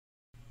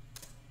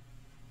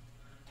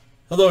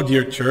Hello,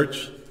 dear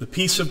church. The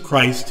peace of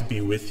Christ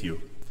be with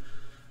you.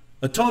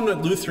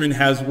 Atonement Lutheran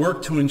has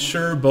worked to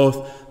ensure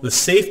both the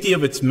safety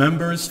of its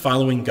members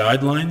following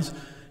guidelines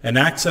and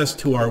access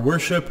to our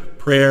worship,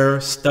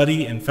 prayer,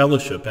 study, and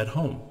fellowship at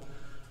home.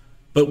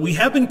 But we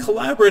have been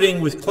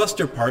collaborating with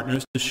cluster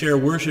partners to share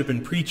worship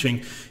and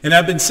preaching, and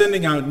have been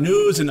sending out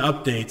news and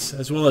updates,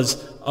 as well as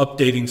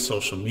updating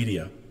social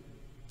media.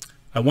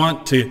 I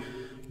want to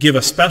give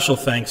a special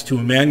thanks to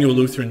Emmanuel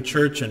Lutheran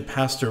Church and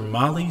Pastor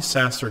Molly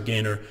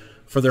Sasser-Gaynor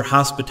for their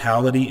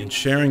hospitality and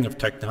sharing of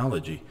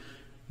technology.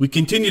 We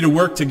continue to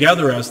work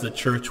together as the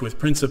church with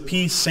Prince of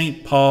Peace,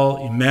 St.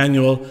 Paul,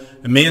 Emmanuel,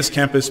 Emmaus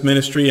Campus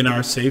Ministry, and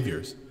Our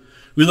Saviors.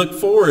 We look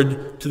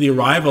forward to the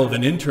arrival of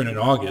an intern in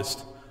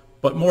August,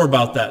 but more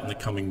about that in the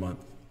coming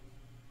month.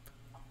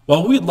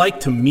 While we'd like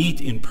to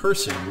meet in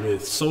person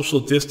with social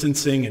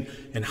distancing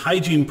and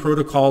hygiene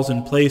protocols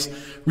in place,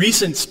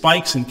 recent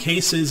spikes in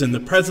cases and the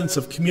presence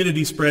of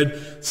community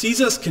spread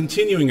sees us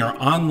continuing our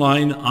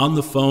online, on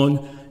the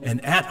phone,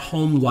 and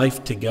at-home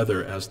life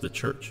together as the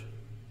church.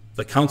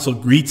 The council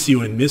greets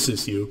you and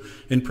misses you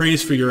and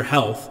prays for your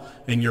health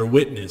and your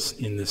witness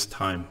in this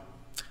time.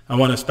 I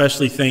want to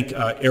especially thank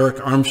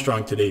Erik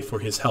Armstrong today for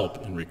his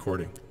help in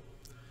recording.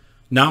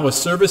 Now a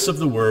service of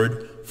the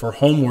word for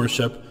home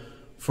worship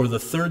for the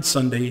third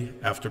Sunday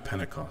after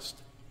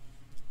Pentecost.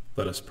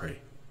 Let us pray.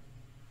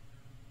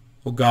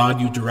 O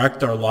God, you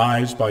direct our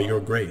lives by your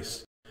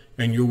grace,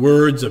 and your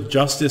words of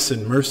justice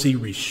and mercy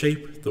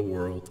reshape the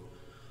world.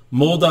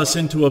 Mold us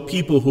into a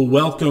people who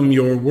welcome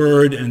your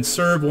word and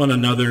serve one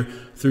another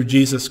through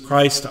Jesus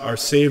Christ, our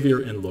Savior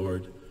and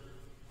Lord.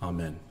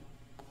 Amen.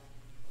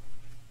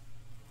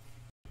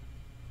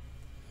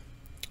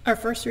 Our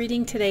first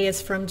reading today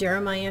is from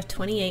Jeremiah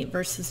 28,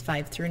 verses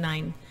 5 through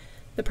 9.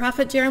 The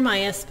prophet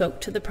Jeremiah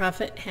spoke to the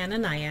prophet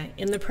Hananiah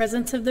in the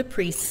presence of the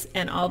priests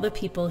and all the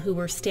people who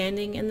were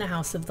standing in the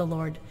house of the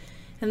Lord.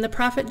 And the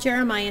prophet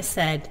Jeremiah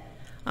said,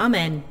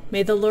 Amen.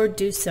 May the Lord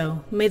do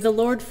so. May the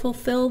Lord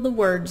fulfill the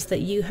words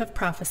that you have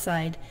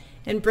prophesied,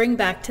 and bring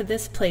back to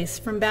this place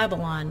from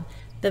Babylon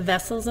the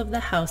vessels of the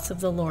house of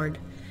the Lord,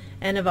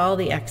 and of all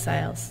the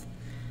exiles.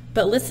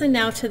 But listen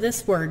now to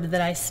this word that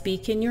I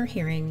speak in your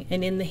hearing,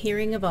 and in the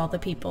hearing of all the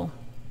people.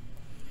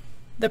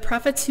 The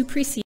prophets who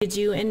preceded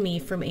you and me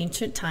from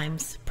ancient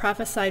times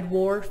prophesied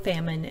war,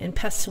 famine, and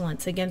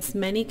pestilence against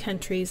many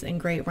countries and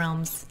great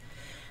realms.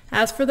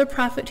 As for the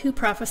prophet who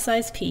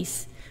prophesies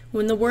peace,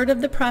 when the word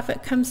of the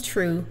prophet comes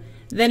true,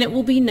 then it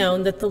will be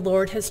known that the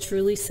Lord has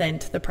truly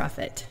sent the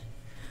prophet.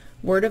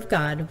 Word of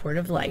God, word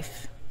of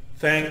life.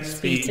 Thanks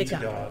be to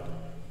God.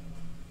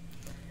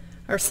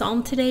 Our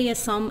psalm today is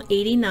Psalm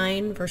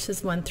 89,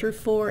 verses 1 through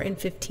 4 and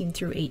 15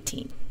 through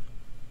 18.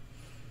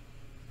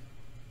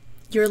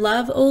 Your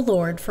love, O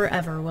Lord,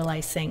 forever will I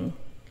sing.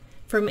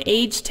 From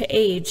age to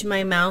age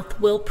my mouth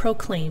will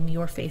proclaim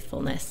your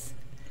faithfulness.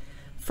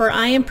 For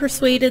I am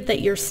persuaded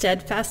that your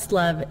steadfast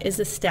love is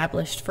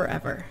established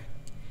forever.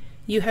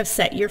 You have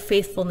set your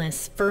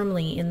faithfulness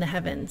firmly in the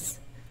heavens.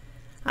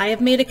 I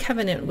have made a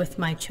covenant with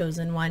my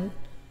chosen one.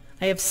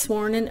 I have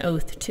sworn an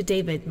oath to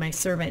David, my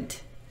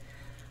servant.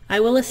 I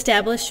will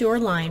establish your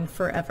line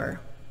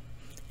forever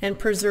and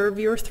preserve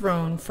your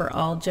throne for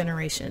all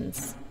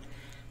generations.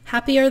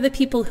 Happy are the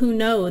people who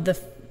know the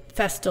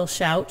festal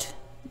shout.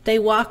 They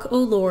walk, O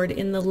Lord,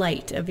 in the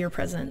light of your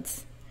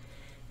presence.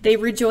 They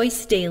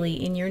rejoice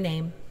daily in your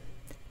name.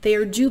 They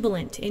are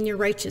jubilant in your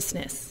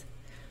righteousness.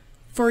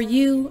 For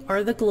you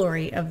are the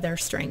glory of their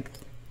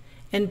strength,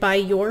 and by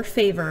your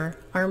favor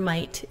our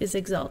might is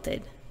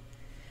exalted.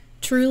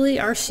 Truly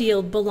our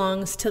shield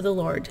belongs to the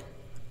Lord,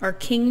 our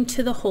King,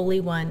 to the Holy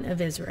One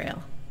of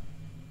Israel.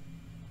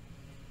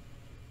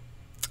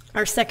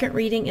 Our second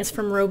reading is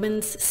from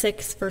Romans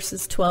 6,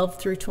 verses 12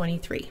 through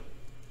 23.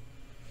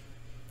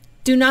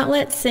 Do not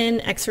let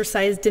sin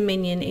exercise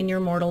dominion in your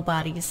mortal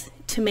bodies,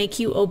 to make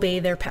you obey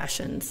their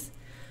passions.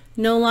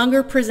 No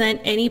longer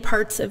present any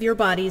parts of your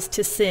bodies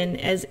to sin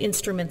as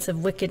instruments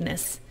of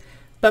wickedness,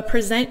 but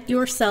present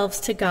yourselves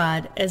to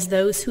God as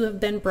those who have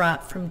been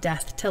brought from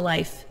death to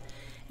life,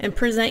 and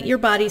present your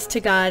bodies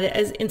to God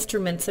as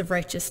instruments of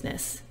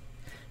righteousness.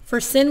 For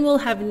sin will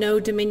have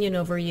no dominion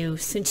over you,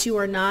 since you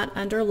are not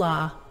under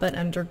law, but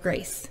under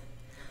grace.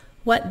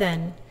 What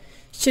then?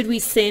 Should we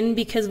sin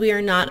because we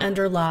are not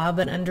under law,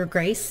 but under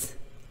grace?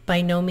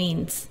 By no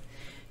means.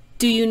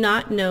 Do you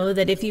not know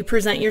that if you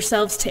present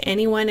yourselves to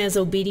anyone as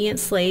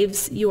obedient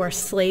slaves, you are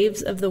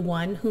slaves of the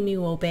one whom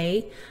you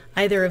obey,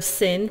 either of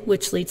sin,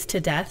 which leads to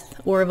death,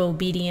 or of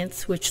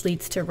obedience, which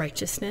leads to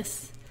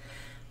righteousness?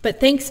 But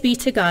thanks be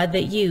to God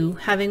that you,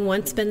 having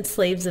once been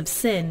slaves of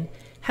sin,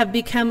 have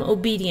become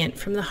obedient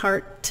from the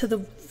heart to the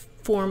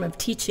form of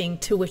teaching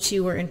to which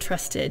you were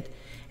entrusted,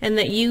 and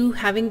that you,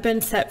 having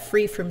been set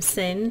free from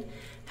sin,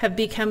 have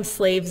become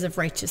slaves of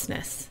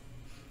righteousness.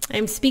 I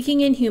am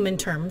speaking in human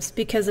terms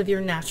because of your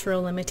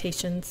natural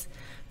limitations.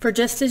 For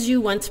just as you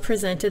once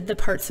presented the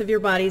parts of your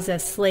bodies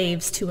as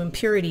slaves to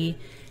impurity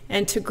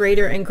and to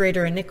greater and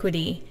greater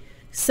iniquity,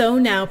 so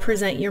now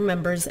present your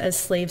members as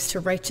slaves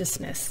to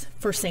righteousness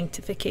for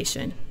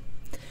sanctification.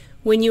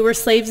 When you were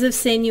slaves of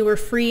sin, you were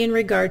free in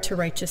regard to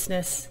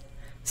righteousness.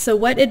 So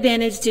what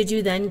advantage did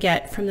you then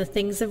get from the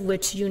things of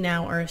which you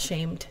now are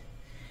ashamed?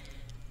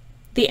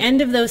 The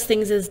end of those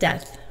things is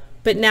death.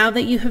 But now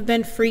that you have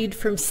been freed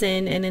from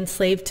sin and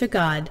enslaved to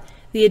God,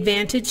 the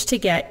advantage to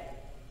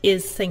get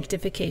is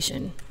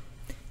sanctification.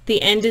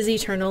 The end is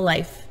eternal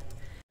life.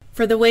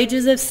 For the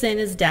wages of sin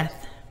is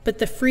death, but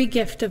the free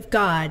gift of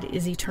God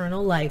is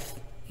eternal life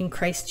in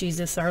Christ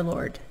Jesus our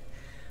Lord.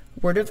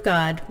 Word of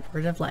God,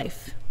 word of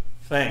life.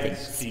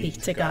 Thanks be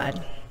to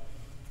God.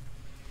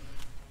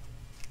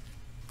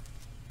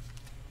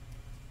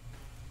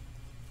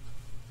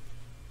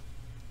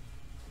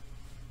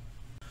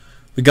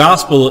 The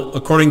Gospel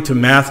according to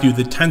Matthew,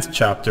 the 10th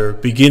chapter,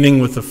 beginning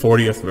with the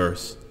 40th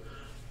verse.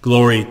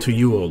 Glory to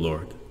you, O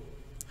Lord.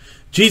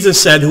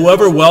 Jesus said,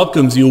 "Whoever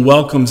welcomes you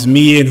welcomes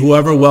me, and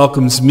whoever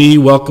welcomes me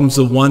welcomes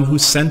the one who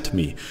sent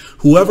me.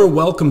 Whoever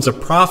welcomes a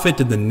prophet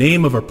in the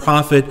name of a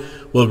prophet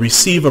will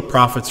receive a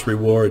prophet's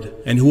reward,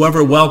 and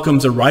whoever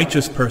welcomes a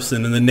righteous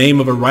person in the name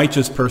of a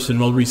righteous person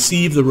will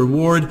receive the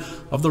reward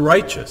of the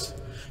righteous.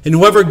 And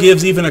whoever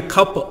gives even a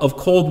cup of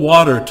cold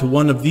water to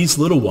one of these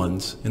little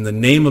ones in the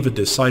name of a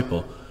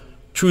disciple,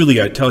 truly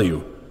I tell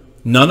you,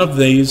 none of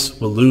these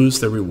will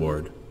lose their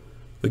reward."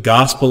 The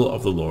Gospel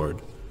of the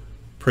Lord.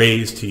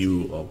 Praise to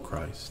you, O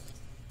Christ.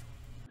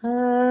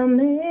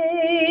 Amazing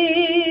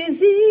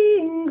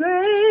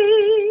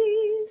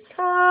grace,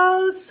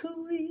 how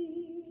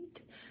sweet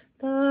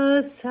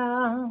the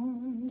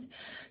sound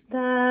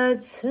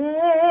that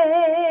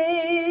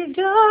saved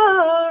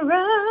a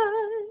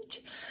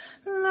wretch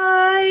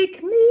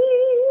like me.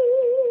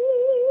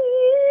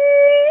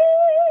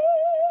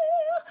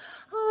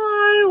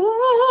 I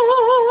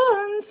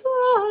once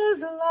was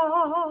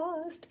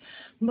lost,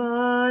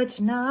 but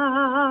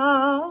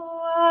now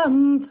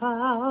am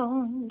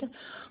found,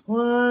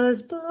 was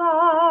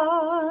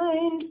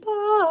blind,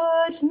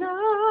 but now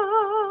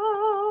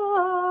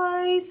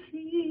I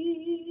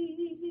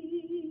see.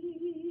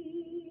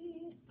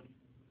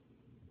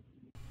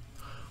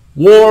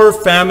 War,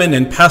 famine,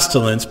 and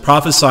pestilence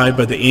prophesied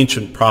by the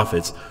ancient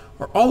prophets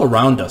are all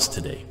around us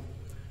today.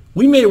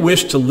 We may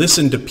wish to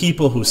listen to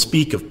people who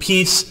speak of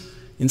peace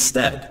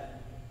instead.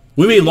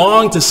 We may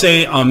long to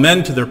say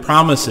amen to their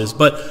promises,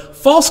 but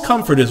false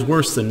comfort is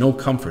worse than no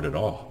comfort at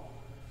all.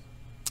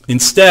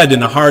 Instead,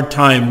 in a hard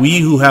time, we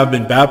who have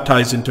been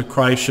baptized into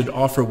Christ should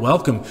offer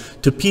welcome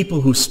to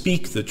people who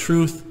speak the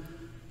truth,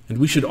 and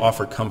we should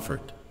offer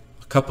comfort,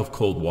 a cup of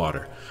cold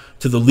water,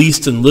 to the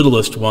least and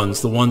littlest ones,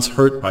 the ones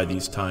hurt by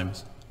these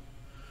times.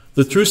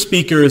 The true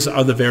speakers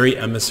are the very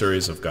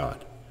emissaries of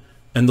God,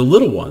 and the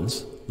little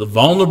ones, the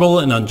vulnerable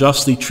and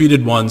unjustly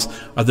treated ones,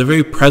 are the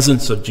very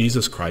presence of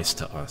Jesus Christ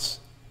to us.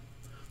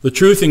 The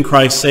truth in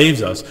Christ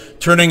saves us,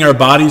 turning our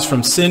bodies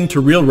from sin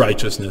to real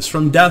righteousness,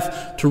 from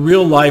death to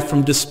real life,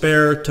 from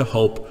despair to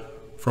hope,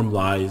 from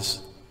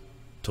lies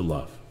to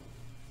love.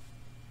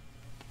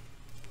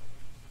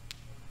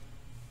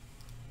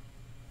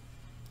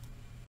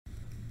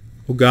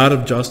 O God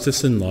of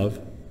justice and love,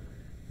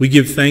 we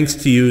give thanks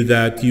to you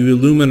that you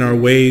illumine our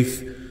way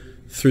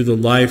through the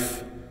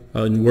life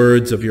and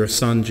words of your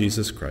Son,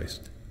 Jesus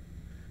Christ.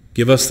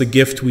 Give us the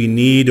gift we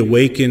need,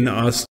 awaken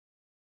us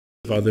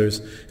of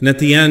others, and at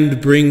the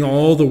end bring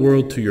all the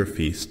world to your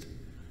feast.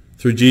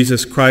 Through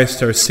Jesus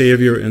Christ, our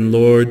Savior and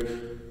Lord,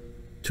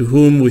 to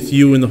whom with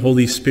you and the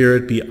Holy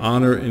Spirit be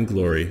honor and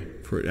glory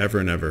forever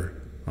and ever.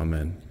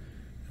 Amen.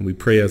 And we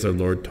pray as our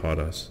Lord taught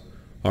us.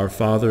 Our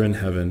Father in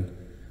heaven,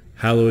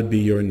 hallowed be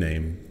your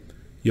name.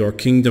 Your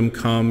kingdom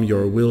come,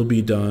 your will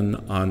be done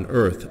on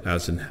earth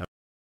as in heaven.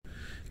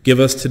 Give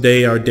us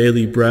today our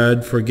daily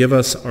bread. Forgive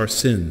us our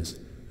sins,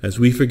 as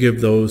we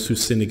forgive those who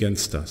sin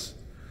against us.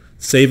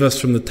 Save us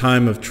from the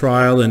time of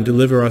trial and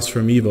deliver us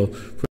from evil.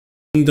 For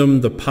the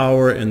kingdom, the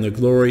power, and the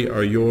glory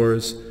are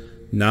yours,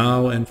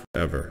 now and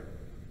forever.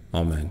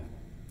 Amen.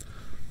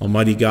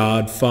 Almighty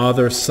God,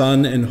 Father,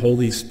 Son, and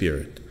Holy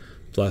Spirit,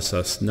 bless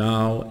us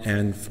now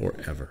and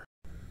forever.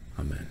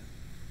 Amen.